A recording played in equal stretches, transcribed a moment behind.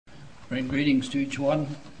Bring greetings to each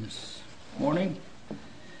one this morning.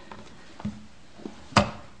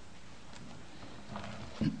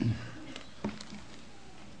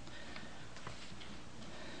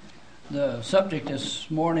 The subject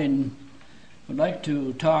this morning, I'd like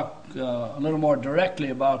to talk a little more directly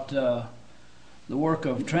about the work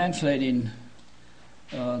of translating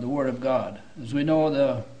the Word of God. As we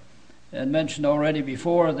know, I mentioned already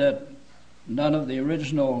before that none of the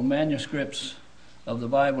original manuscripts of the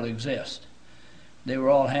Bible exist. They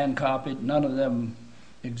were all hand copied. None of them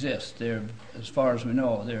exist. They're, as far as we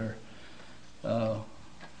know, they're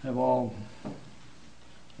have all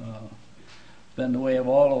been the way of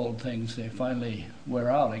all old things. They finally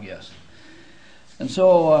wear out, I guess. And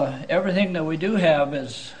so everything that we do have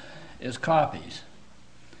is copies.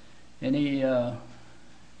 Any of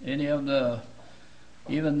the,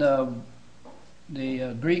 even the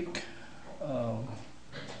Greek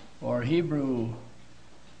or Hebrew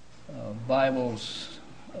Bibles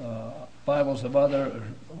of other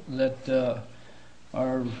that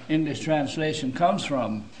our English translation comes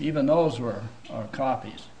from, even those are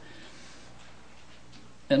copies.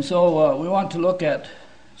 And so we want to look at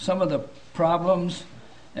some of the problems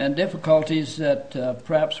and difficulties that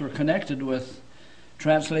perhaps were connected with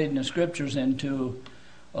translating the scriptures into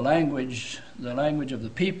the language of the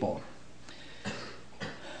people.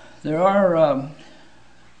 There are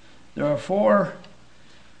four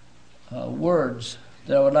words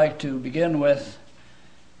that I would like to begin with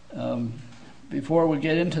before we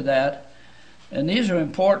get into that. And these are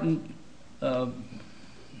important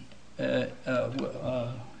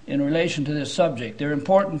in relation to this subject. They're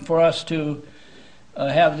important for us to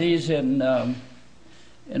have these in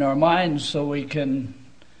our minds so we can,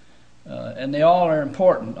 and they all are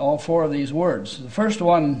important, all four of these words. The first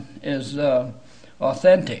one is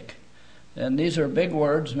authentic. And these are big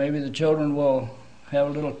words. Maybe the children will have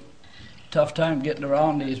a little tough time getting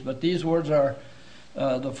around these, but these words are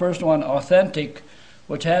the first one, authentic,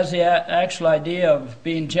 which has the actual idea of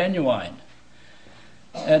being genuine.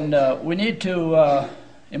 And we need to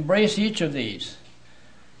embrace each of these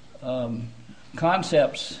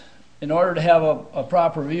concepts in order to have a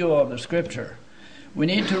proper view of the Scripture. We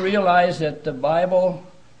need to realize that the Bible,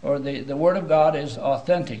 or the Word of God, is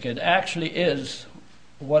authentic. It actually is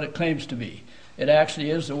what it claims to be. It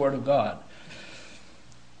actually is the Word of God.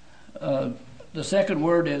 The second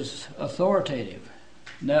word is authoritative.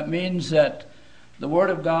 And that means that the Word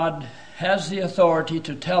of God has the authority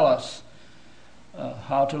to tell us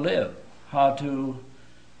how to live, how to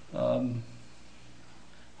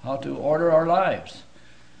order our lives.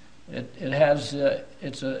 It has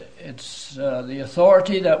it's the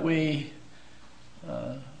authority that we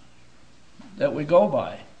go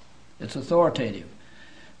by. It's authoritative.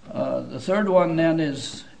 The third one then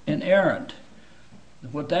is inerrant.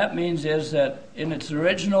 What that means is that in its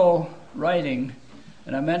original writing,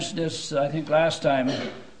 and I mentioned this I think last time,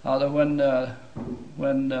 how that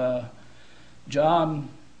when John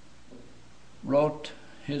wrote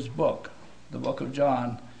his book, the book of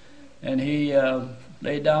John, and he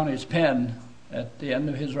laid down his pen at the end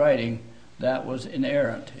of his writing, that was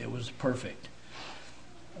inerrant. It was perfect.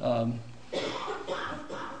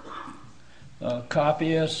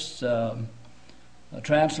 Copyists,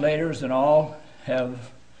 translators, and all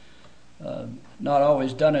have not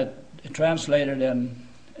always done it, translated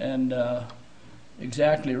and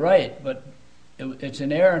exactly right, but it's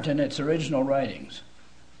inerrant in its original writings.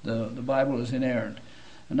 The Bible is inerrant.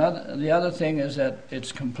 The other thing is that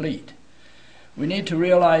it's complete. We need to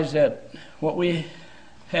realize that what we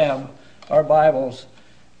have, our Bibles,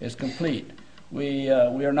 is complete. We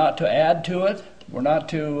are not to add to it. We're not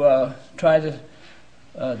to try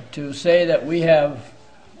to say that we have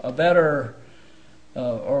a better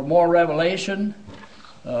or more revelation.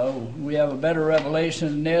 We have a better revelation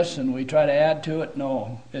than this, and we try to add to it.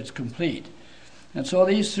 No, it's complete. And so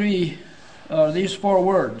these four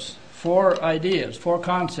words, four ideas, four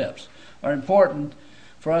concepts are important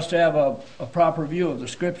for us to have a proper view of the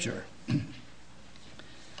Scripture.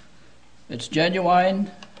 It's genuine.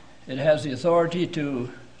 It has the authority to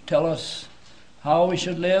tell us how we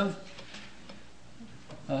should live.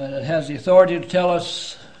 It has the authority to tell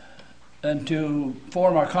us and to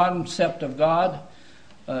form our concept of God.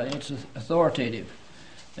 It's authoritative.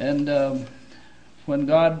 And when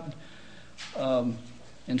God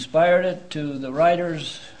inspired it to the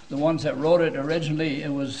writers, the ones that wrote it originally,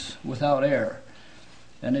 it was without error.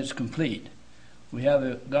 And it's complete. We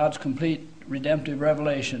have God's complete redemptive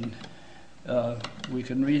revelation. We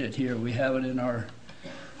can read it here. We have it in our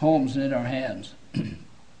homes and in our hands. And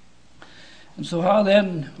so how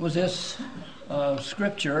then was this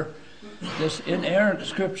scripture this inerrant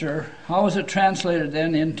Scripture, how is it translated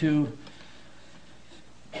then into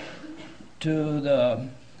the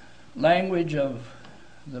language of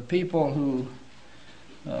the people who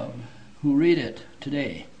read it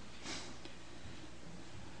today?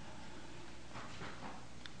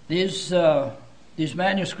 These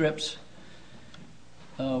manuscripts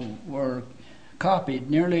were copied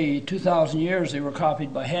nearly 2,000 years. They were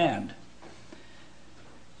copied by hand,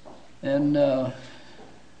 and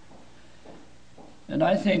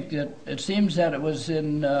I think that it seems that it was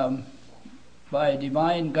by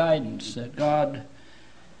divine guidance that God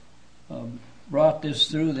brought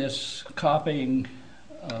this through this copying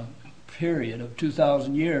period of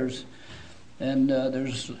 2,000 years, and there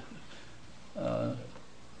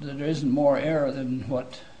isn't more error than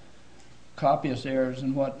what copyist errors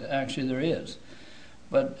than what actually there is.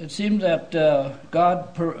 But it seems that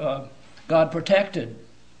God protected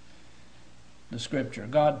the Scripture.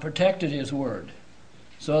 God protected His Word,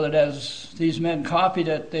 so that as these men copied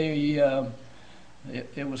it, it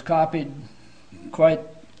was copied quite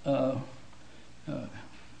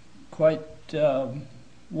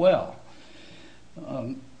well.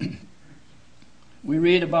 We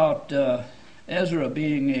read about Ezra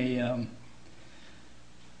being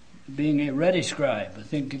a ready scribe. I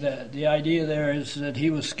think that the idea there is that he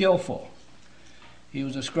was skillful. He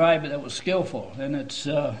was a scribe that was skillful, and it's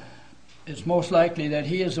most likely that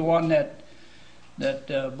he is the one that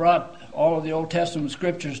brought all of the Old Testament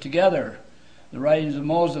scriptures together, the writings of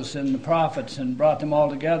Moses and the prophets, and brought them all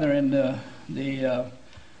together in the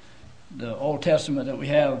Old Testament that we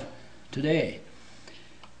have today.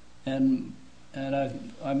 And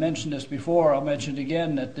I mentioned this before, I'll mention it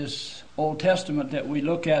again, that this Old Testament that we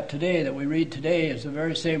look at today, that we read today, is the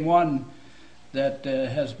very same one that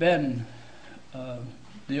has been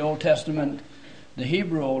the Old Testament, the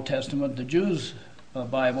Hebrew Old Testament, the Jews'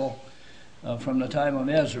 Bible from the time of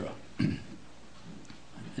Ezra.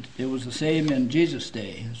 It was the same in Jesus'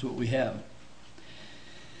 day, is what we have.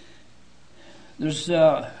 There's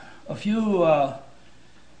a few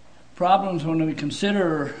problems when we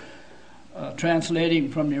consider translating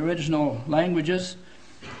from the original languages.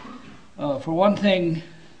 For one thing,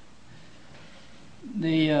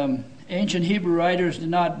 the ancient Hebrew writers did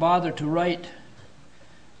not bother to write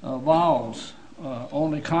vowels,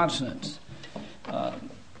 only consonants.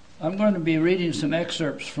 I'm going to be reading some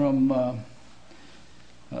excerpts from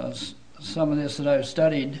some of this that I've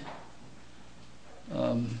studied.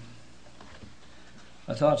 I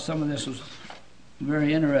thought some of this was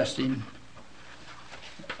very interesting.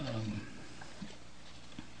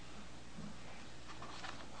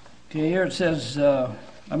 Okay, here it says,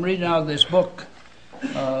 I'm reading out of this book,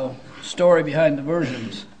 Story Behind the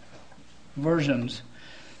Versions.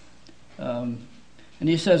 And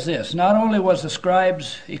he says this: not only was the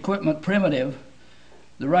scribe's equipment primitive,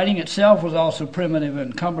 the writing itself was also primitive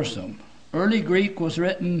and cumbersome. Early Greek was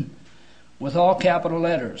written with all capital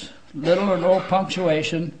letters, little or no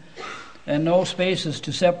punctuation, and no spaces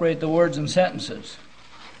to separate the words and sentences.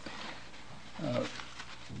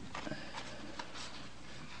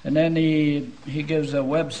 And then he gives a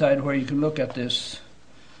website where you can look at this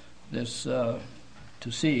to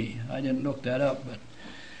see. I didn't look that up, but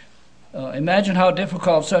imagine how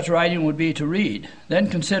difficult such writing would be to read. Then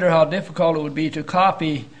consider how difficult it would be to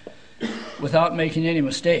copy without making any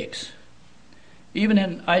mistakes. Even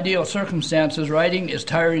in ideal circumstances, writing is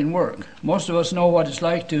tiring work. Most of us know what it's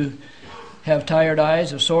like to have tired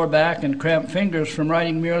eyes, a sore back, and cramped fingers from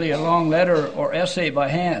writing merely a long letter or essay by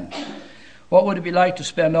hand. What would it be like to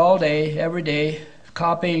spend all day, every day,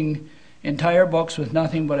 copying entire books with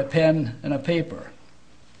nothing but a pen and a paper?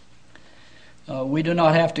 We do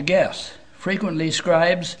not have to guess. Frequently,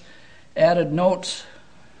 scribes added notes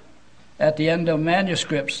at the end of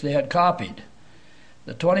manuscripts they had copied.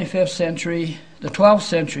 The 12th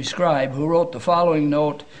century scribe who wrote the following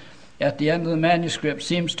note at the end of the manuscript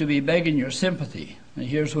seems to be begging your sympathy. And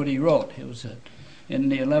here's what he wrote. It was in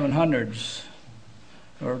the 1100s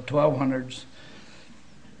or 1200s.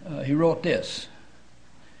 He wrote this: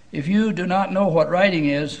 if you do not know what writing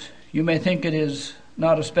is, you may think it is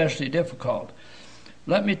not especially difficult.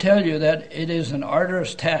 Let me tell you that it is an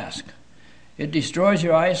arduous task. It destroys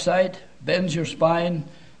your eyesight, bends your spine,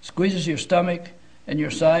 squeezes your stomach and your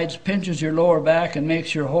sides, pinches your lower back, and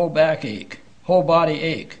makes your whole body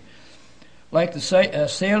ache. Like a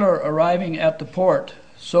sailor arriving at the port,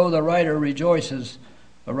 so the writer rejoices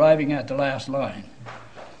arriving at the last line.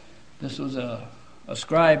 This was a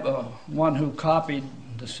scribe, one who copied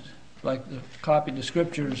the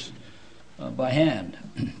scriptures by hand.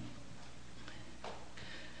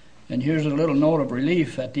 And here's a little note of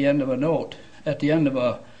relief at the end of a note, at the end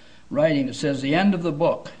of writing. It says, the end of the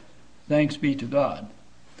book. Thanks be to God.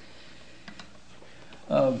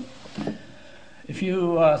 If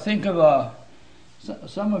you think of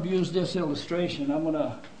some have used this illustration. I'm going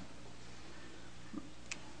to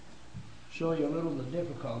show you a little of the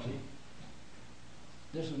difficulty.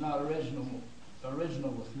 This is not original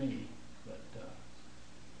with me, but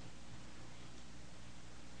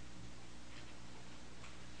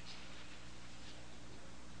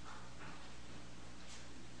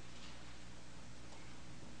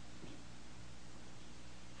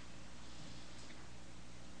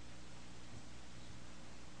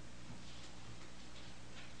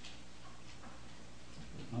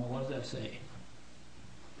what does that say?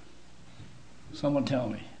 Someone tell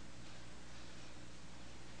me.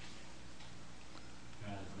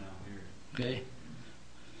 God is now here. Okay.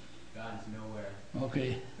 God is nowhere.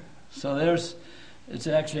 Okay. So it's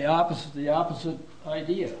actually the opposite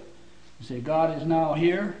idea. You say God is now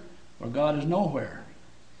here or God is nowhere.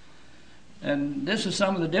 And this is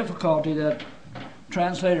some of the difficulty that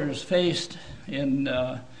translators faced in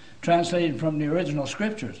translating from the original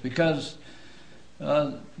scriptures, because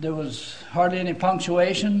there was hardly any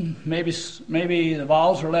punctuation. Maybe the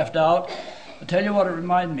vowels were left out. I'll tell you what it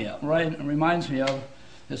reminds me of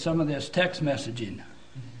is some of this text messaging,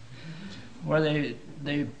 where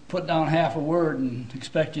they put down half a word and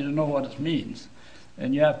expect you to know what it means,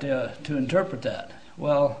 and you have to interpret that.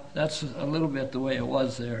 Well, that's a little bit the way it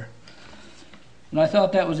was there, and I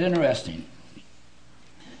thought that was interesting.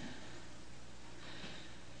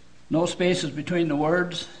 No spaces between the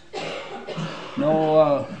words.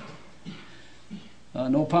 No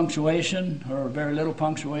punctuation, or very little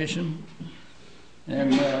punctuation,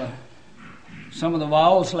 and some of the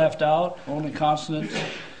vowels left out, only consonants.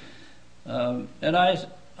 And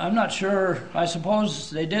I'm not sure. I suppose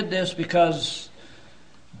they did this because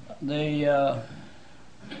they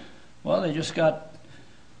just got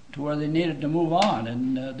to where they needed to move on,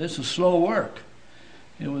 and this is slow work.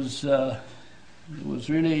 It was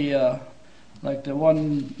really. Like the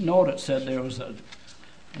one note it said it was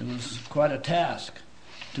quite a task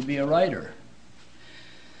to be a writer.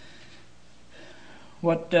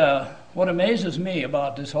 What amazes me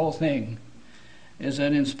about this whole thing is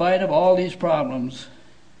that in spite of all these problems,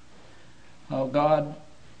 how God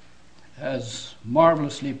has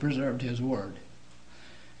marvelously preserved His Word.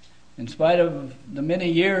 In spite of the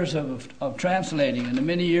many years of translating and the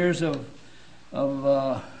many years of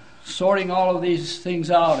sorting all of these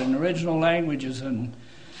things out in original languages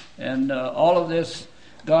and all of this,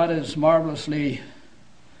 God has marvelously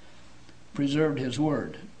preserved His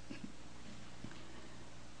Word.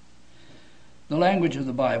 The language of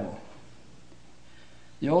the Bible.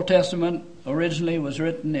 The Old Testament originally was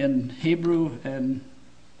written in Hebrew, and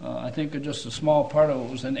I think just a small part of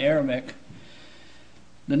it was in Aramaic.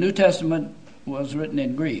 The New Testament was written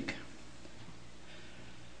in Greek.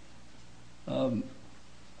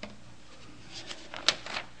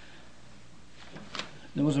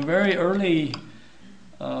 There was a very early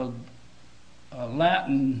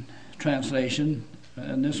Latin translation,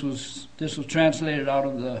 and this was translated out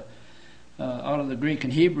of the Greek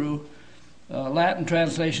and Hebrew. Latin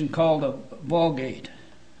translation called a Vulgate,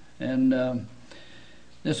 and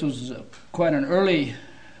this was quite an early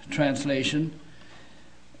translation.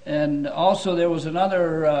 And also there was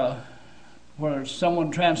another where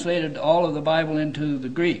someone translated all of the Bible into the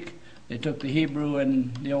Greek. They took the Hebrew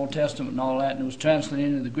and the Old Testament and all that, and it was translated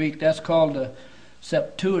into the Greek. That's called the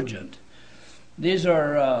Septuagint. These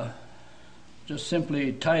are just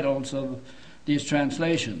simply titles of these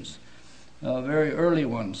translations, very early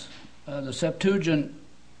ones. The Septuagint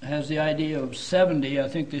has the idea of 70. I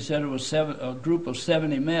think they said it was a group of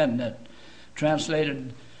 70 men that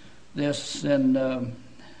translated this and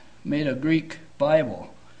made a Greek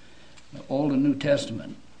Bible, the Old and New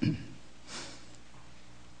Testament.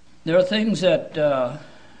 There are things that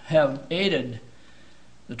have aided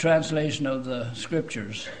the translation of the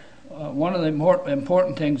Scriptures. One of the more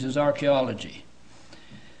important things is archaeology,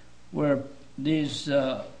 where these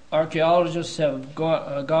archaeologists have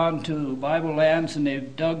gone to Bible lands and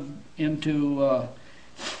they've dug into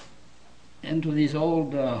these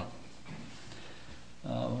old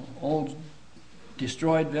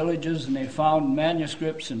destroyed villages, and they found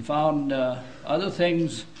manuscripts and found other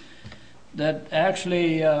things that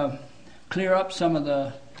actually clear up some of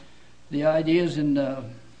the ideas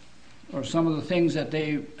or some of the things that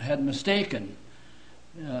they had mistaken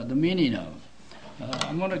the meaning of.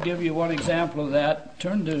 I'm going to give you one example of that.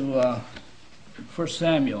 Turn to 1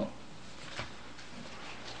 Samuel.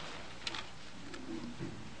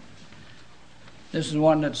 This is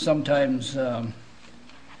one that's sometimes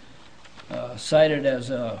cited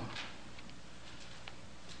as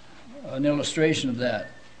an illustration of that.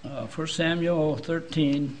 1 Samuel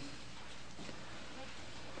 13.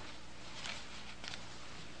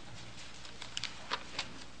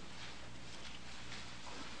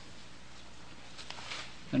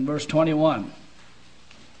 And verse 21.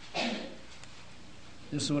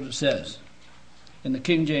 This is what it says in the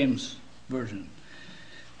King James Version.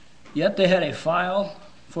 Yet they had a file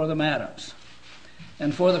for the mattocks,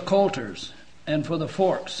 and for the coulters, and for the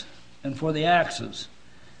forks, and for the axes,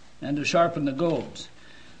 and to sharpen the goads.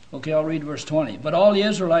 Okay, I'll read verse 20. But all the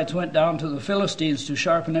Israelites went down to the Philistines to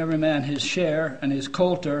sharpen every man his share, and his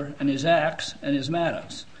coulter, and his axe, and his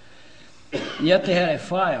mattocks. And yet they had a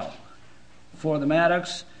file for the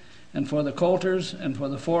mattocks, and for the coulters, and for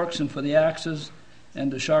the forks, and for the axes,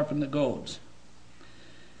 and to sharpen the goads.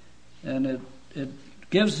 And it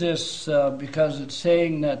gives this because it's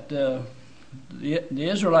saying that the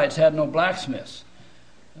Israelites had no blacksmiths.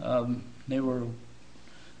 They were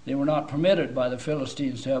not permitted by the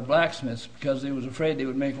Philistines to have blacksmiths because they was afraid they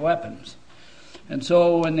would make weapons. And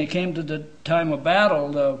so when they came to the time of battle,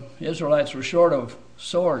 the Israelites were short of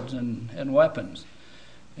swords and weapons.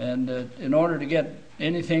 And in order to get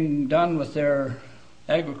anything done with their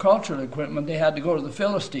agricultural equipment, they had to go to the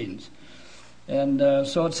Philistines. And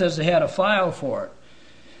so it says they had a file for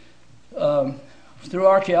it. Through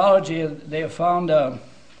archaeology, they have found a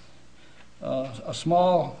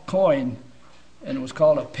small coin, and it was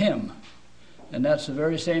called a pim. And that's the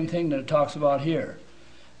very same thing that it talks about here.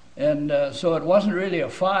 And so it wasn't really a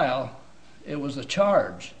file, it was a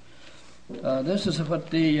charge. This is what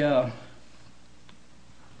the...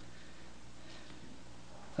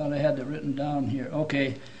 thought I had it written down here.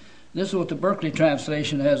 Okay, this is what the Berkeley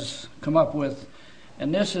translation has come up with.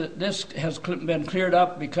 And this has been cleared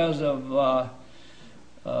up because of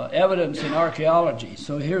evidence in archaeology.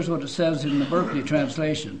 So here's what it says in the Berkeley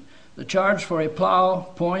translation. The charge for a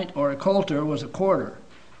plow, point, or a coulter was a quarter.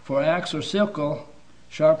 For axe or sickle,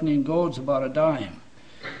 sharpening goads, about a dime.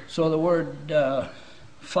 So the word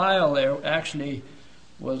file there actually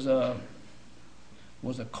was a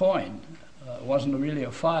coin. It wasn't really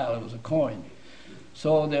a file, it was a coin.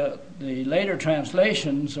 So the later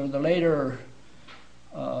translations, or the later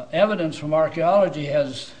evidence from archaeology,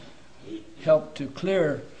 has helped to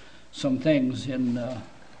clear some things in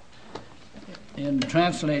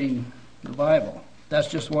translating the Bible. That's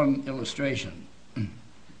just one illustration.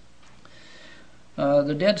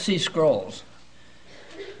 The Dead Sea Scrolls.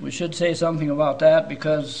 We should say something about that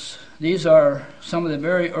because these are some of the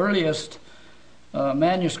very earliest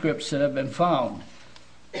manuscripts that have been found.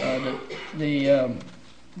 The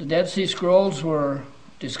Dead Sea Scrolls were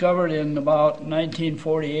discovered in about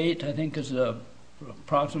 1948, I think is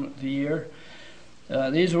approximate the year.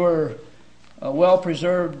 These were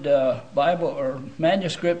well-preserved Bible or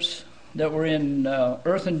manuscripts that were in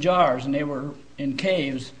earthen jars, and they were in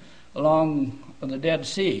caves along the Dead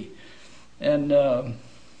Sea. And a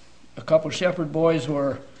couple shepherd boys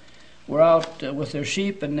were out with their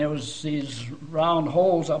sheep, and there was these round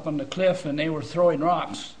holes up on the cliff, and they were throwing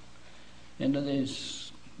rocks into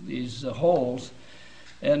these holes,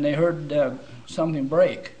 and they heard something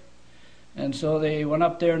break. And so they went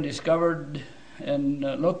up there and discovered and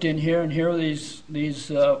looked in here, and here were these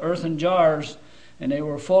earthen jars, and they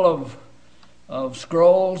were full of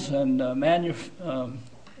scrolls and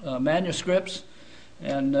manuscripts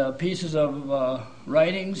and pieces of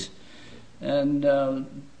writings, and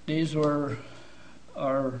these were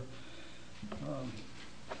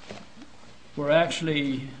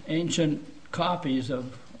actually ancient copies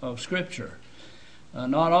of Scripture.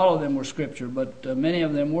 Not all of them were Scripture, but many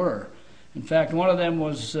of them were. In fact, one of them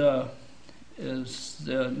is the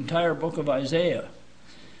entire book of Isaiah,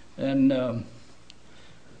 and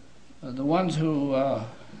the ones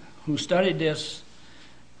who studied this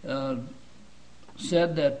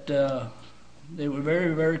said that they were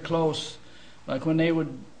very, very close. Like when they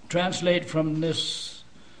would translate from this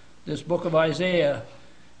book of Isaiah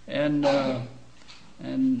and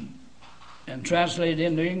translate it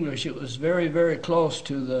into English, it was very, very close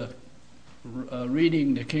to the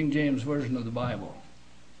reading the King James Version of the Bible.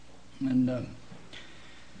 And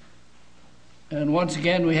once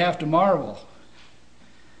again, we have to marvel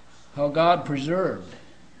how God preserved,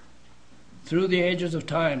 through the ages of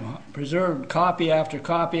time, preserved copy after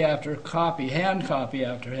copy after copy, hand copy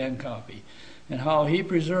after hand copy, and how He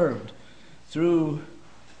preserved through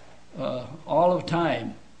all of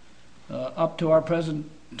time, up to our present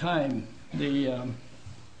time, the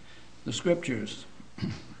Scriptures.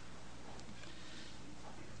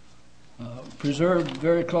 Preserved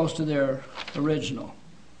very close to their original.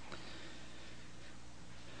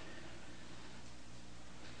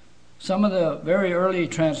 some of the very early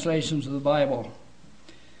translations of the Bible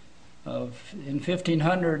in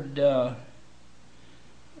 1500 are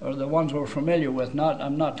the ones we're familiar with.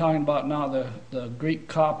 I'm not talking about now the Greek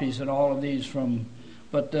copies and all of these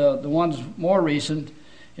but the ones more recent.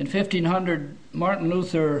 In 1500, Martin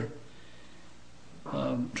Luther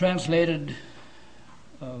translated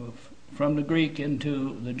from the Greek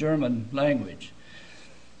into the German language.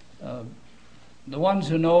 The ones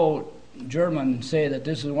who know German say that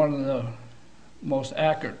this is one of the most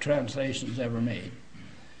accurate translations ever made.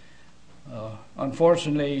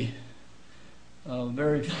 Unfortunately,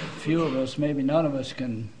 very few of us, maybe none of us,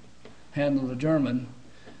 can handle the German,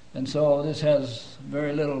 and so this has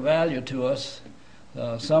very little value to us.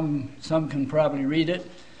 Some can probably read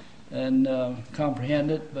it and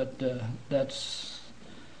comprehend it, but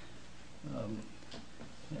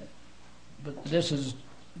but this is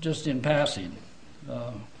just in passing.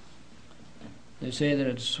 They say that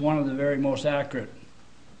it's one of the very most accurate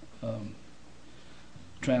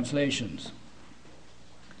translations.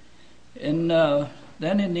 Then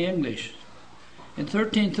in the English, in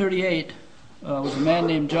 1338, was a man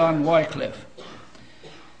named John Wycliffe.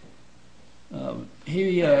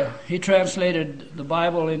 He translated the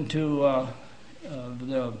Bible into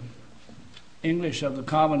the English of the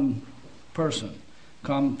common person,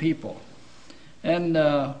 common people, and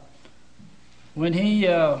when he,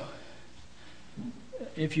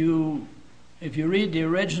 if you read the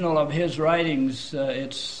original of his writings,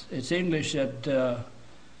 it's English that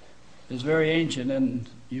is very ancient, and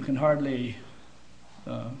you can hardly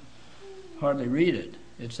read it.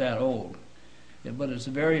 It's that old, but it's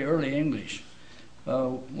very early English.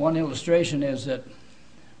 One illustration is that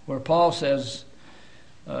where Paul says,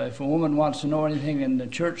 if a woman wants to know anything in the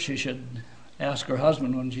church, she should ask her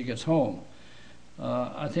husband when she gets home.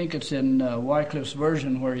 I think it's in Wycliffe's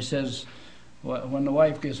version where he says, when the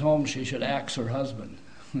wife gets home, she should ask her husband.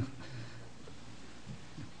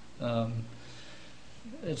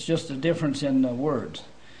 It's just a difference in the words.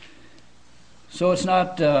 So it's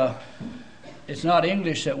not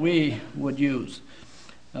English that we would use.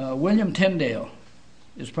 William Tyndale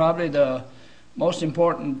is probably the most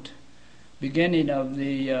important beginning of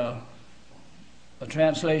the a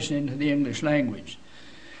translation into the English language.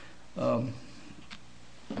 If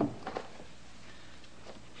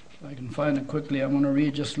I can find it quickly, I'm going to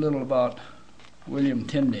read just a little about William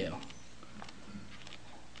Tyndale.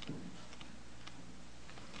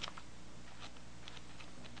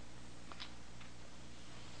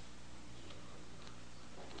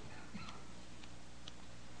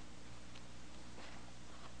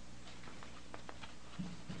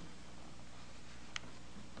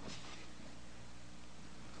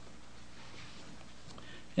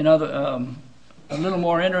 A little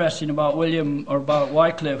more interesting about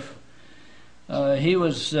Wycliffe. He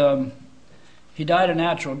died a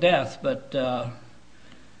natural death, but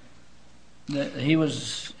he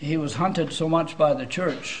was hunted so much by the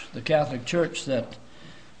church, the Catholic Church, that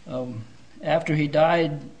after he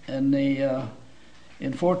died, in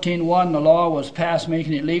 1401 the law was passed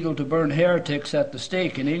making it legal to burn heretics at the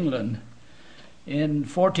stake in England. In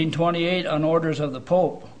 1428, on orders of the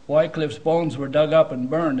Pope, Wycliffe's bones were dug up and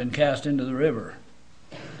burned and cast into the river.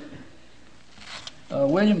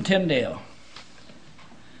 William Tyndale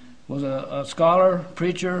was a scholar,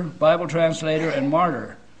 preacher, Bible translator, and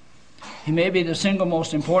martyr. He may be the single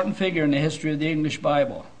most important figure in the history of the English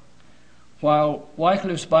Bible. While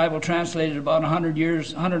Wycliffe's Bible, translated about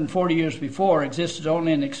 140 years before, existed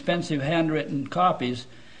only in expensive handwritten copies,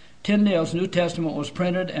 Tyndale's New Testament was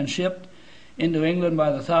printed and shipped into England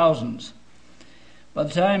by the thousands. By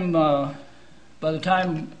the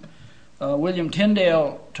time William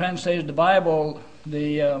Tyndale translated the Bible,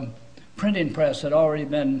 the printing press had already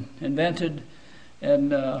been invented,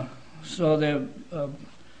 and so the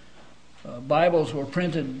Bibles were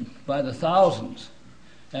printed by the thousands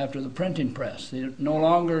after the printing press. No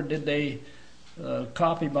longer did they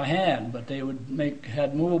copy by hand, but they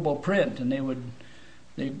had movable print, and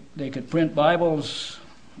they could print Bibles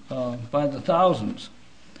by the thousands.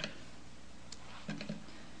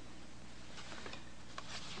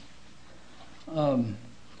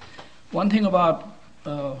 One thing about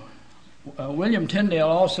William Tyndale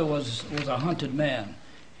also was a hunted man.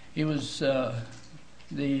 He was the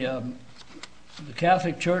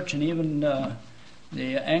Catholic Church and even the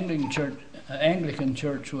Anglican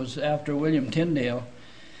Church was after William Tyndale,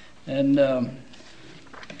 and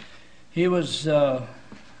he was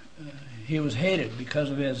hated because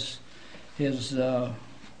of his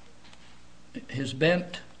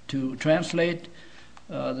bent to translate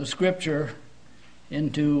the Scripture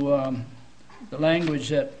into the language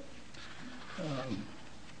that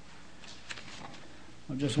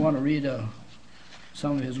I just want to read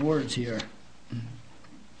some of his words here.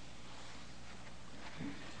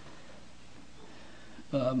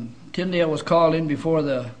 Tyndale was called in before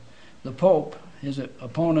the Pope, his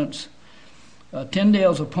opponents.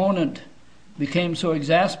 Tyndale's opponent became so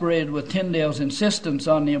exasperated with Tyndale's insistence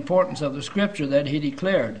on the importance of the Scripture that he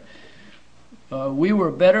declared, "We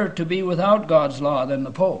were better to be without God's law than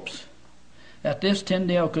the Pope's." At this,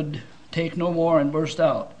 Tyndale could take no more and burst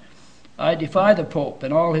out, "I defy the Pope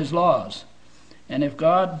and all his laws, and if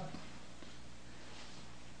God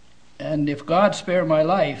spare my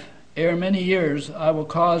life, ere many years I will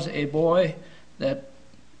cause a boy that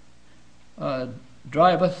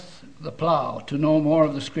driveth the plow to know more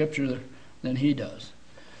of the Scripture than he does."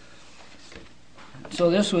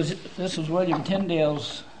 So this was William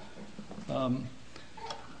Tyndale's.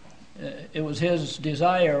 It was his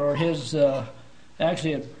desire, or his.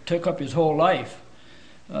 Actually, it took up his whole life.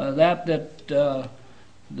 That the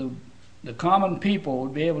common people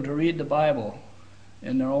would be able to read the Bible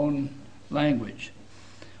in their own language.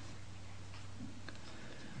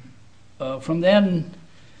 From then,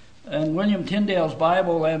 and William Tyndale's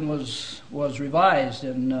Bible then was revised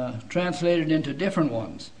and translated into different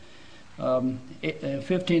ones.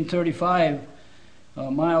 1535,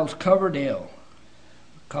 Miles Coverdale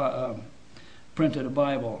printed a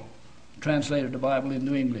Bible, translated the Bible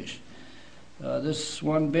into English. This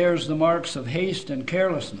one bears the marks of haste and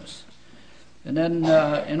carelessness. And then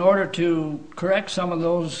in order to correct some of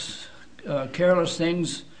those careless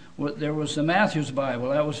things, there was the Matthew's Bible.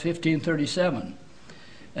 That was 1537.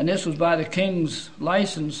 And this was by the king's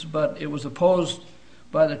license, but it was opposed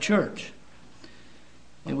by the church.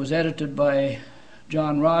 It was edited by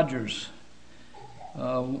John Rogers.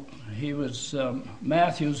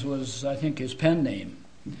 Matthews was, I think, his pen name.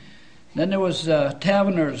 Then there was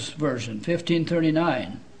Taverner's version,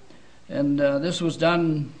 1539. And this was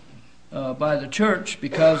done by the church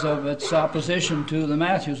because of its opposition to the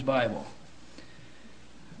Matthew's Bible.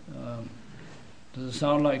 Does it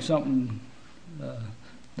sound like something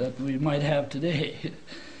that we might have today?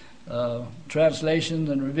 Translations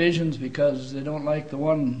and revisions because they don't like the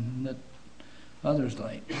one that others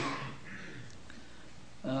like.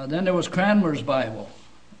 Then there was Cranmer's Bible.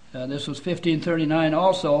 This was 1539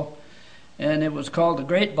 also, and it was called the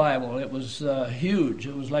Great Bible. It was huge.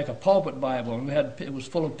 It was like a pulpit Bible. It was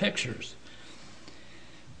full of pictures.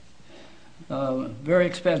 Very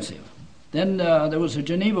expensive. Then there was a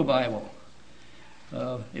Geneva Bible.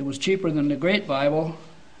 It was cheaper than the Great Bible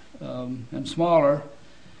and smaller,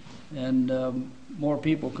 and more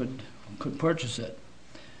people could purchase it.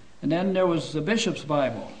 And then there was the Bishop's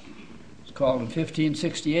Bible. It's called in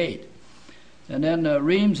 1568. And then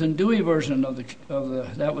Reams and Dewey version of the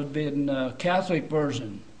that would be the Catholic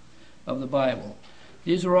version of the Bible.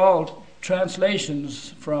 These are all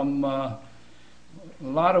translations from a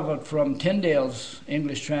lot of it from Tyndale's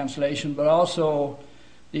English translation, but also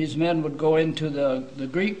these men would go into the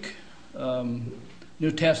Greek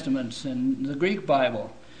New Testaments and the Greek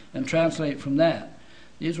Bible and translate from that.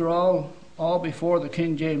 These were all before the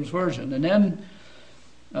King James Version. And then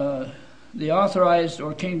the authorized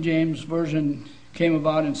or King James Version came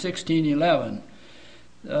about in 1611.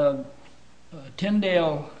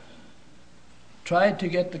 Tyndale tried to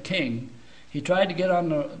get the king. He tried to get on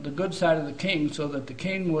the good side of the king so that the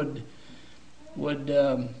king would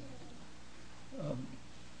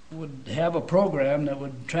have a program that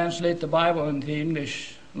would translate the Bible into the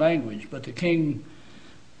English language. But the king,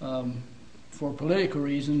 for political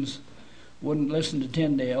reasons, wouldn't listen to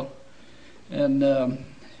Tyndale, and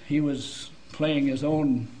he was playing his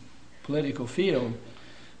own political field.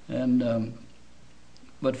 And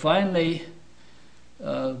but finally,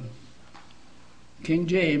 King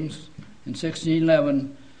James in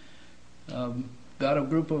 1611 got a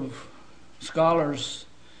group of scholars,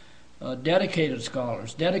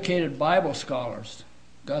 dedicated Bible scholars,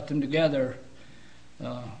 got them together,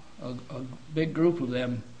 a big group of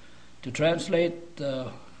them, to translate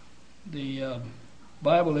the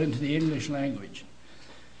Bible into the English language.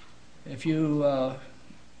 If you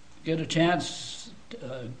get a chance,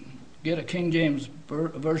 get a King James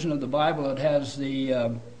version of the Bible. It has the I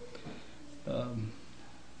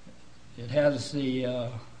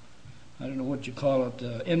don't know what you call it,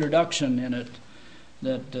 introduction in it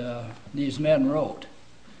that these men wrote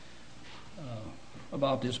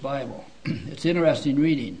about this Bible. It's interesting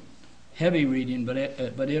reading, heavy reading,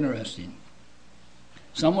 but interesting.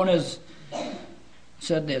 Someone has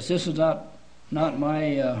said this. This is not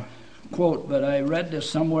my quote, but I read this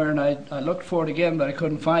somewhere, and I looked for it again, but I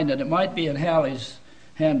couldn't find it. It might be in Halley's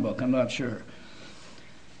handbook, I'm not sure.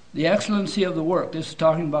 The excellency of the work, this is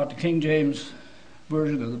talking about the King James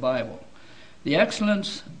Version of the Bible. The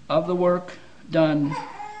excellence of the work done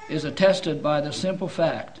is attested by the simple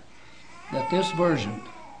fact that this version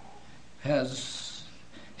has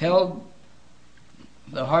held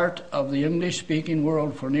the heart of the English-speaking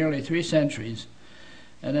world for nearly 3 centuries,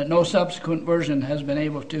 and that no subsequent version has been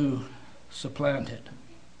able to supplant it.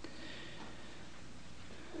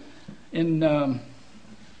 In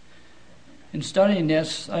studying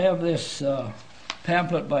this, I have this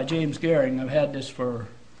pamphlet by James Goering. I've had this for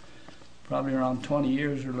probably around 20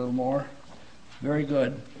 years or a little more. Very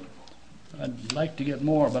good. I'd like to get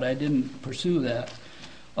more, but I didn't pursue that.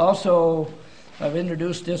 Also, I've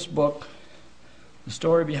introduced this book, The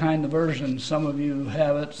Story Behind the Version. Some of you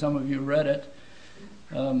have it, some of you read it.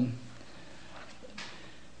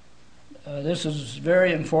 This is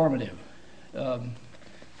very informative.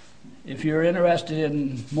 If you're interested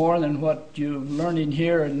in more than what you're learning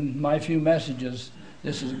here in my few messages,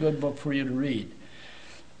 this is a good book for you to read.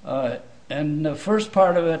 And the first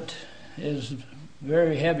part of it is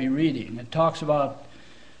very heavy reading. It talks about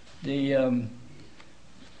the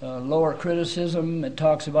lower criticism. It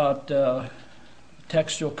talks about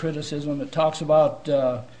textual criticism. It talks about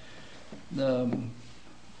how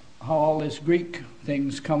all this Greek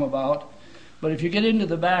things come about. But if you get into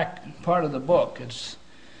the back part of the book,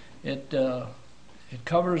 it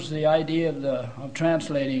covers the idea of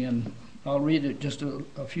translating, and I'll read it just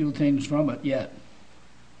a few things from it yet.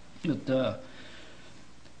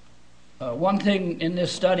 One thing in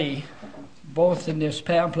this study, both in this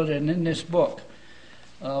pamphlet and in this book,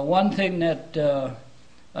 one thing that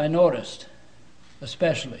I noticed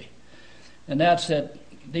especially, and that's that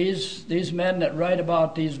these men that write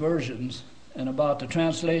about these versions and about the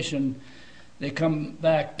translation, they come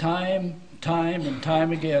back time and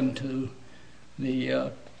time again to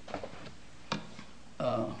the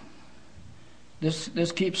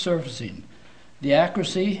this keeps surfacing: the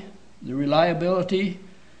accuracy, the reliability,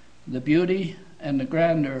 the beauty, and the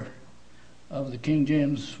grandeur of the King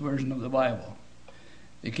James Version of the Bible.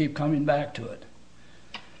 They keep coming back to it.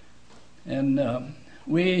 And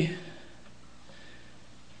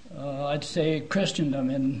I'd say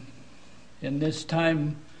Christendom in this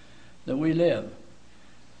time that we live,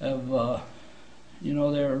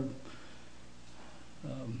 they're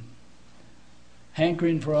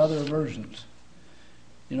hankering for other versions.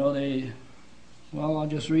 I'll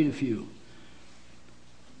just read a few.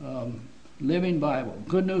 Living Bible,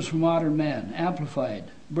 Good News for Modern Man,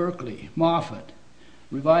 Amplified, Berkeley, Moffat,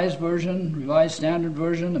 Revised Version, Revised Standard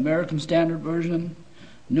Version, American Standard Version,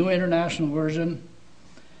 New International Version.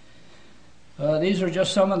 These are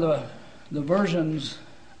just some of the versions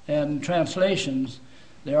and translations.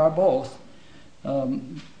 There are both.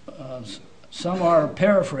 Some are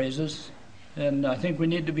paraphrases, and I think we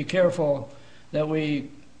need to be careful that we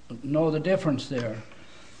know the difference there.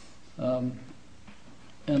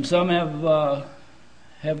 And some have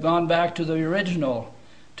gone back to the original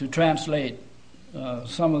to translate.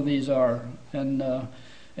 Some of these are, and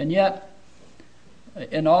yet,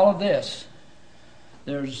 in all of this,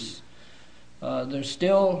 there's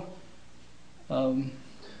still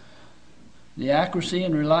the accuracy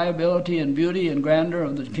and reliability and beauty and grandeur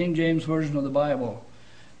of the King James Version of the Bible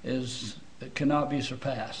it cannot be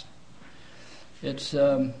surpassed. It's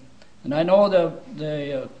and I know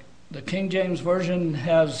the King James Version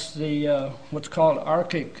has the what's called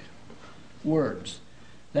archaic words.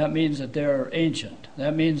 That means that they're ancient.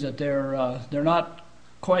 That means that they're not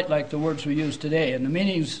quite like the words we use today, and the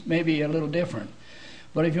meanings may be a little different.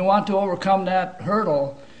 But if you want to overcome that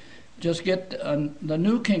hurdle, just get the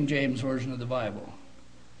New King James Version of the Bible.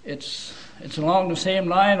 It's along the same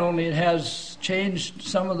line, only it has changed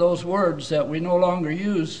some of those words that we no longer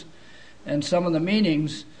use, and some of the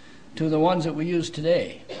meanings to the ones that we use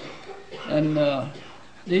today. And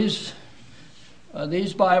these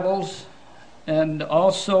Bibles, and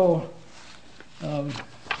also,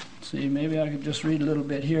 maybe I could just read a little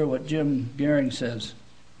bit here what Jim Goering says.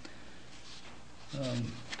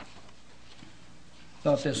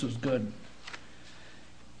 Thought this was good.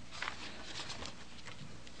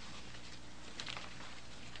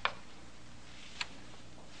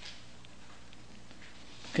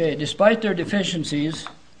 Okay, despite their deficiencies,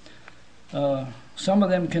 some of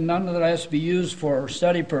them can nonetheless be used for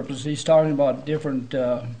study purposes. He's talking about different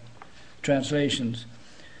translations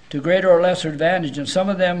to greater or lesser advantage, and some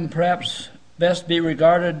of them perhaps best be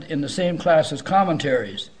regarded in the same class as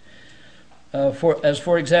commentaries,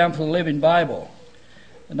 for example, the Living Bible.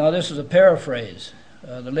 Now this is a paraphrase.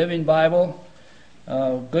 The Living Bible,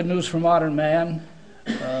 Good News for Modern Man,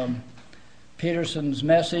 Peterson's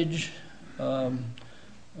Message,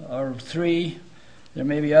 are three. There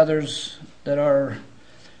may be others that are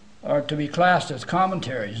to be classed as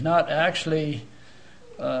commentaries, not actually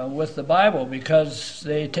with the Bible, because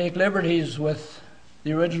they take liberties with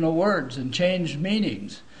the original words and change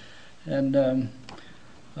meanings. And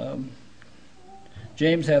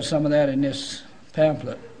James has some of that in this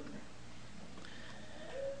pamphlet.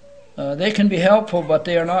 They can be helpful, but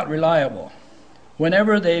they are not reliable.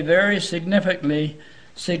 Whenever they vary significantly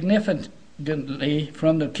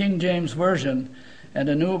from the King James Version and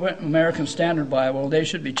the New American Standard Bible, they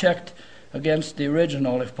should be checked against the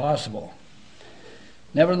original if possible.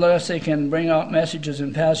 Nevertheless, they can bring out messages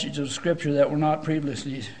and passages of Scripture that were not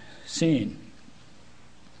previously seen.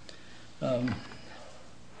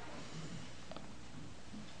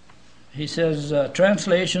 He says,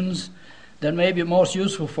 translations that may be most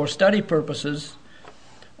useful for study purposes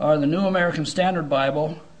are the New American Standard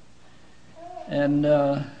Bible and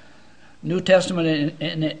New Testament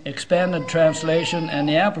in expanded translation and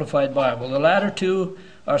the Amplified Bible. The latter two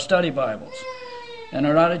are study Bibles and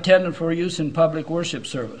are not intended for use in public worship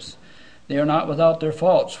service. They are not without their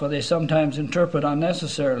faults, for they sometimes interpret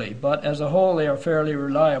unnecessarily, but as a whole they are fairly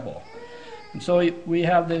reliable. And so we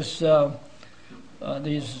have these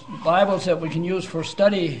Bibles that we can use for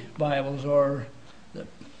study Bibles, or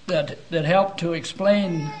that help to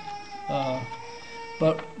explain,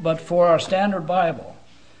 but for our standard Bible,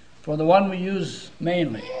 for the one we use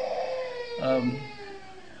mainly,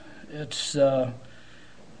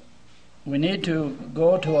 we need to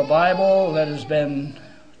go to a Bible that has been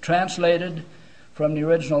translated from the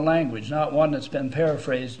original language, not one that's been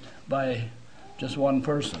paraphrased by just one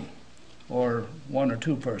person or one or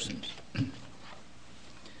two persons.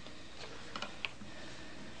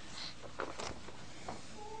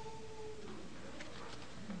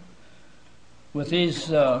 With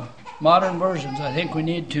these modern versions, I think we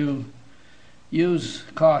need to use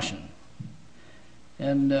caution,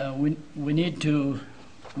 and we need to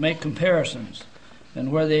make comparisons, and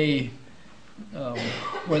where they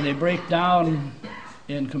break down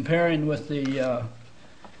in comparing with the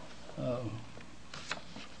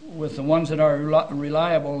ones that are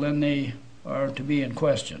reliable, then they are to be in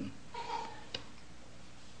question.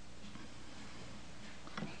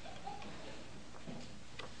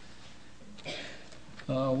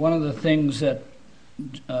 One of the things that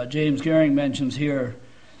James Goering mentions here,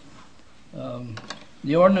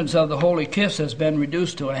 the ordinance of the Holy Kiss has been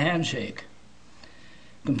reduced to a handshake.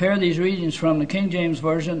 Compare these readings from the King James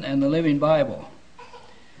Version and the Living Bible.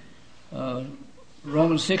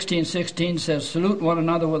 Romans 16:16 says, salute one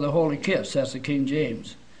another with a holy kiss. That's the King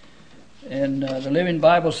James. And the Living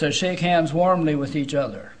Bible says, shake hands warmly with each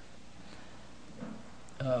other.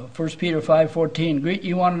 1 Peter 5:14, greet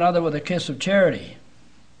ye one another with a kiss of charity.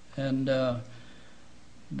 And the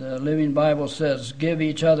Living Bible says, give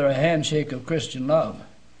each other a handshake of Christian love.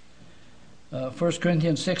 1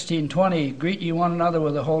 Corinthians 16:20, greet ye one another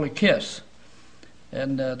with a holy kiss.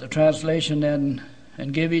 And the translation then,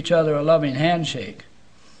 and give each other a loving handshake.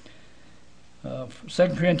 2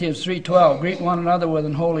 Corinthians 3:12, greet one another with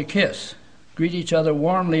an holy kiss. Greet each other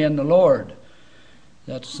warmly in the Lord.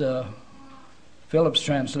 That's Phillips'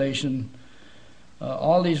 translation.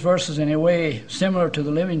 All these verses in a way similar to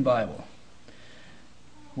the Living Bible.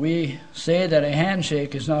 We say that a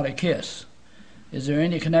handshake is not a kiss. Is there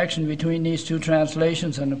any connection between these two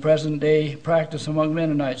translations and the present day practice among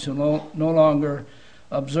Mennonites who no longer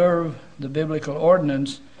observe the biblical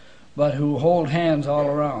ordinance, but who hold hands all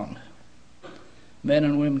around, men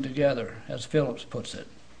and women together, as Phillips puts it?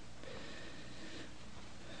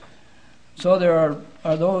 So there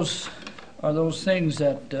are those things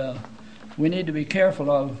that we need to be careful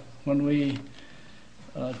of when we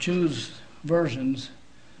choose versions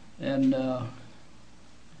and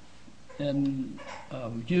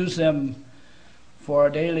use them for our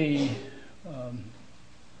daily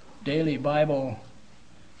Bible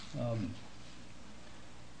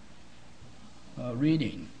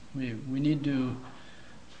reading. We need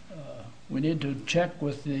to check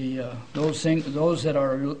with those that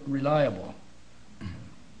are reliable.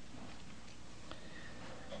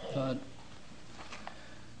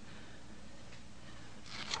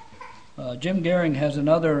 Jim Goering has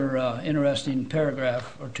another interesting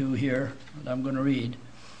paragraph or two here that I'm going to read.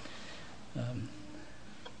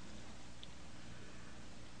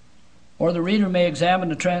 Or the reader may examine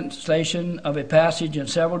the translation of a passage in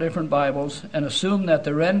several different Bibles and assume that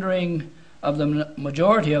the rendering of the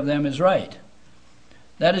majority of them is right.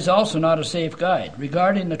 That is also not a safe guide.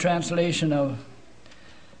 Regarding the translation of,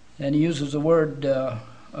 and he uses the word, a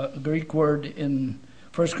Greek word in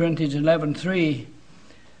 1 Corinthians 11:3,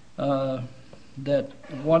 that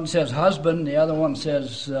one says husband, the other one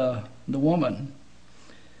says the woman.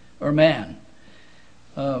 or man.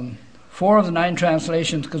 4 of the 9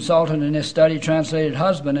 translations consulted in this study translated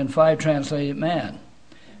husband and 5 translated man.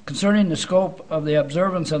 Concerning the scope of the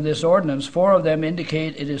observance of this ordinance, 4 of them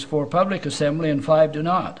indicate it is for public assembly and 5 do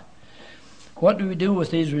not. What do we do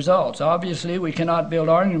with these results? Obviously, we cannot build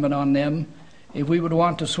argument on them. If we would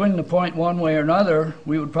want to swing the point one way or another,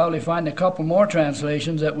 we would probably find a couple more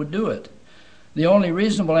translations that would do it. The only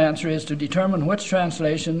reasonable answer is to determine which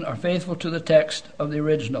translations are faithful to the text of the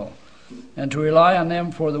original, and to rely on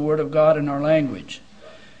them for the Word of God in our language.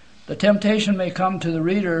 The temptation may come to the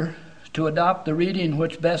reader to adopt the reading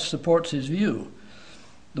which best supports his view.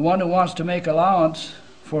 The one who wants to make allowance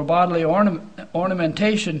for bodily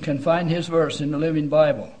ornamentation can find his verse in the Living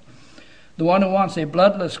Bible. The one who wants a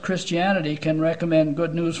bloodless Christianity can recommend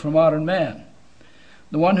Good News for Modern Man.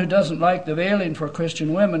 The one who doesn't like the veiling for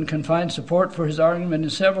Christian women can find support for his argument in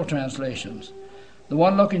several translations. The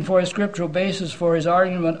one looking for a scriptural basis for his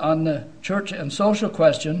argument on the church and social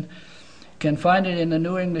question can find it in the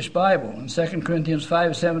New English Bible, in 2 Corinthians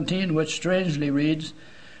 5:17, which strangely reads,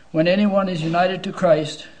 "When anyone is united to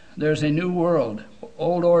Christ, there's a new world.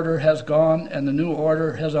 Old order has gone, and the new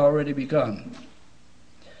order has already begun."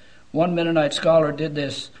 One Mennonite scholar did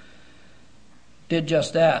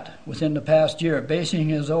just that within the past year, basing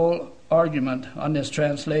his whole argument on this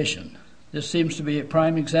translation. This seems to be a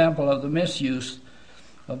prime example of the misuse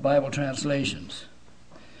of Bible translations.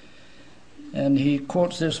 And he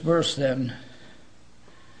quotes this verse then.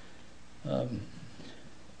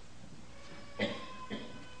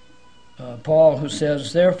 Paul, who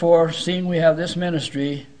says, "Therefore, seeing we have this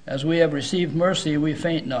ministry, as we have received mercy, we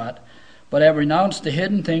faint not, but have renounced the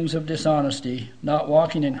hidden things of dishonesty, not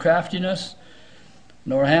walking in craftiness,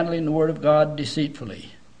 nor handling the word of God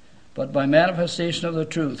deceitfully, but by manifestation of the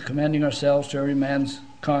truth, commending ourselves to every man's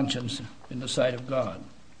conscience in the sight of God."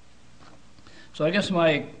 So I guess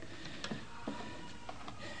my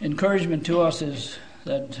encouragement to us is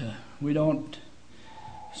that we don't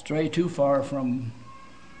stray too far from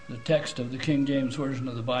the text of the King James Version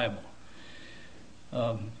of the Bible.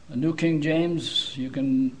 A New King James, you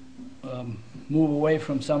can move away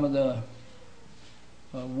from some of the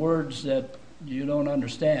words that you don't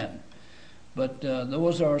understand. But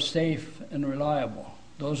those are safe and reliable.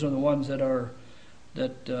 Those are the ones that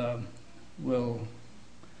will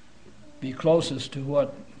be closest to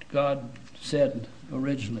what God said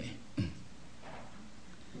originally.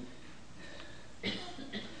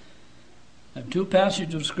 I have 2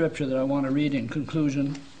 passages of Scripture that I want to read in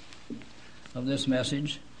conclusion of this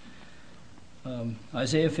message.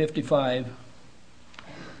 Isaiah 55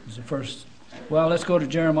 is the first. Well, let's go to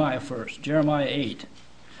Jeremiah first. Jeremiah 8.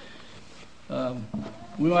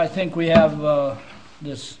 We might think we have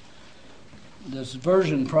this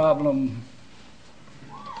version problem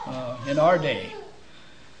in our day.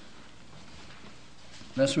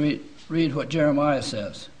 Let's read what Jeremiah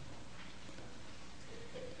says.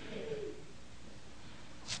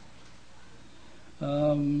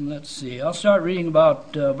 Let's see. I'll start reading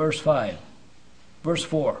about verse 5. Verse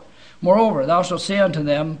 4. "Moreover, thou shalt say unto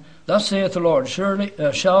them, Thus saith the Lord, Surely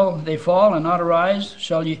shall they fall and not arise?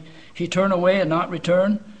 Shall he turn away and not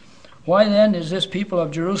return? Why then is this people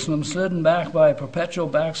of Jerusalem slidden back by perpetual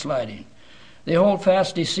backsliding? They hold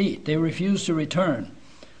fast deceit, they refuse to return.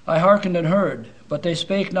 I hearkened and heard, but they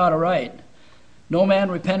spake not aright. No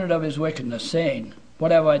man repented of his wickedness, saying,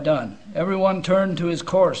 What have I done? Every one turned to his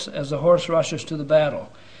course, as the horse rushes to the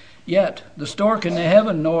battle. Yet the stork in the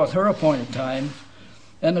heaven knoweth her appointed time,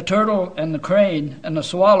 and the turtle and the crane and the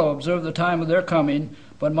swallow observe the time of their coming,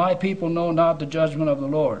 but my people know not the judgment of the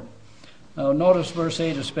Lord." Now notice verse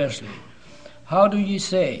 8 especially. "How do ye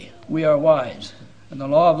say, We are wise, and the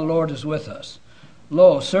law of the Lord is with us?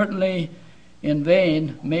 Lo, certainly in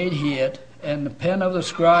vain made he it, and the pen of the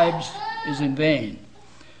scribes is in vain."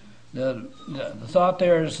 The thought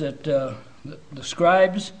there is that the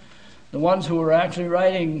scribes, the ones who were actually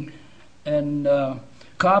writing and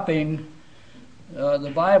copying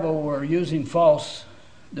the Bible, were using false.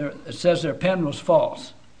 It says their pen was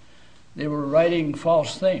false. They were writing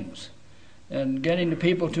false things and getting the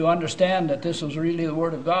people to understand that this was really the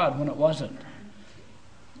Word of God when it wasn't.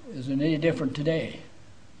 Isn't any different today?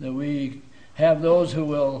 That we have those who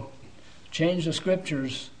will change the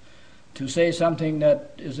Scriptures to say something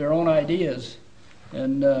that is their own ideas,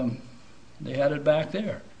 and they had it back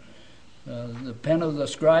there. The pen of the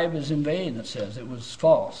scribe is in vain, it says. It was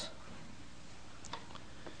false.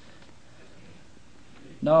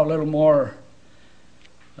 Now a little more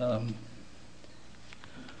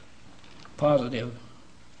positive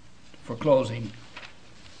for closing.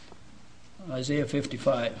 Isaiah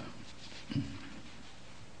 55.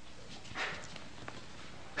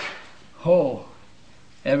 Ho,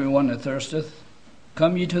 everyone that thirsteth,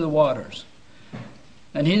 come ye to the waters.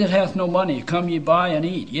 And he that hath no money, come ye buy and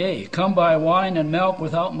eat. Yea, come buy wine and milk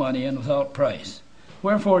without money and without price.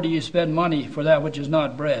 Wherefore do ye spend money for that which is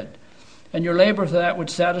not bread, and your labor for that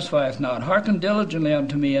which satisfieth not? Hearken diligently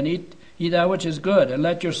unto me, and eat ye that which is good, and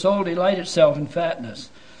let your soul delight itself in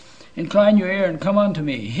fatness. Incline your ear and come unto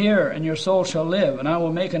me. Hear, and your soul shall live, and I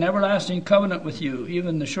will make an everlasting covenant with you,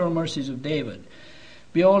 even the sure mercies of David.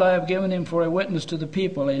 Behold, I have given him for a witness to the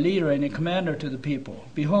people, a leader and a commander to the people.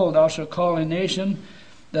 Behold, thou shalt call a nation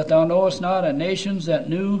that thou knowest not, and nations that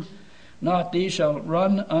knew not thee shall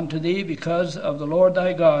run unto thee, because of the Lord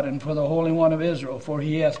thy God, and for the Holy One of Israel, for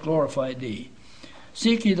he hath glorified thee.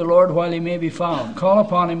 Seek ye the Lord while he may be found. Call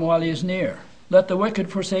upon him while he is near. Let the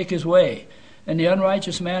wicked forsake his way, and the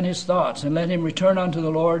unrighteous man his thoughts, and let him return unto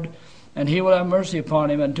the Lord, and he will have mercy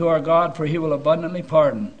upon him, and to our God, for he will abundantly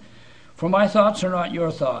pardon. For my thoughts are not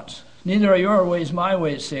your thoughts, neither are your ways my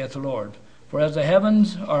ways, saith the Lord. For as the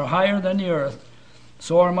heavens are higher than the earth,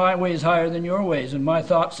 so are my ways higher than your ways, and my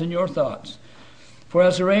thoughts than your thoughts. For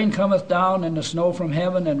as the rain cometh down and the snow from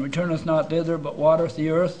heaven, and returneth not thither, but watereth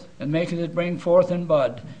the earth, and maketh it bring forth and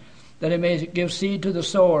bud, that it may give seed to the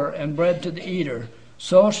sower and bread to the eater,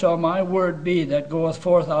 so shall my word be that goeth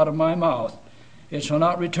forth out of my mouth. It shall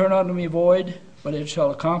not return unto me void, but it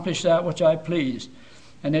shall accomplish that which I please,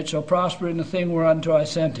 and it shall prosper in the thing whereunto I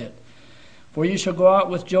sent it. For ye shall go out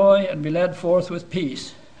with joy, and be led forth with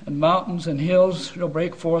peace. And mountains and hills shall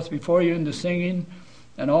break forth before you into singing,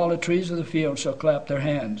 and all the trees of the field shall clap their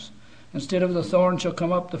hands. Instead of the thorn shall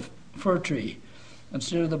come up the fir tree,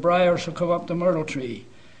 instead of the briar shall come up the myrtle tree,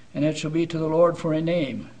 and it shall be to the Lord for a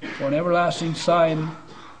name, for an everlasting sign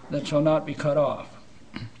that shall not be cut off.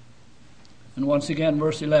 And once again,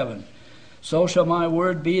 verse 11. So shall my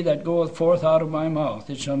word be that goeth forth out of my mouth.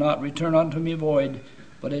 It shall not return unto me void,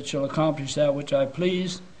 but it shall accomplish that which I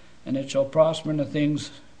please, and it shall prosper in the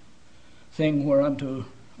thing whereunto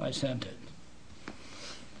I sent it.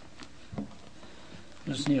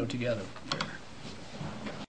 Let's kneel together.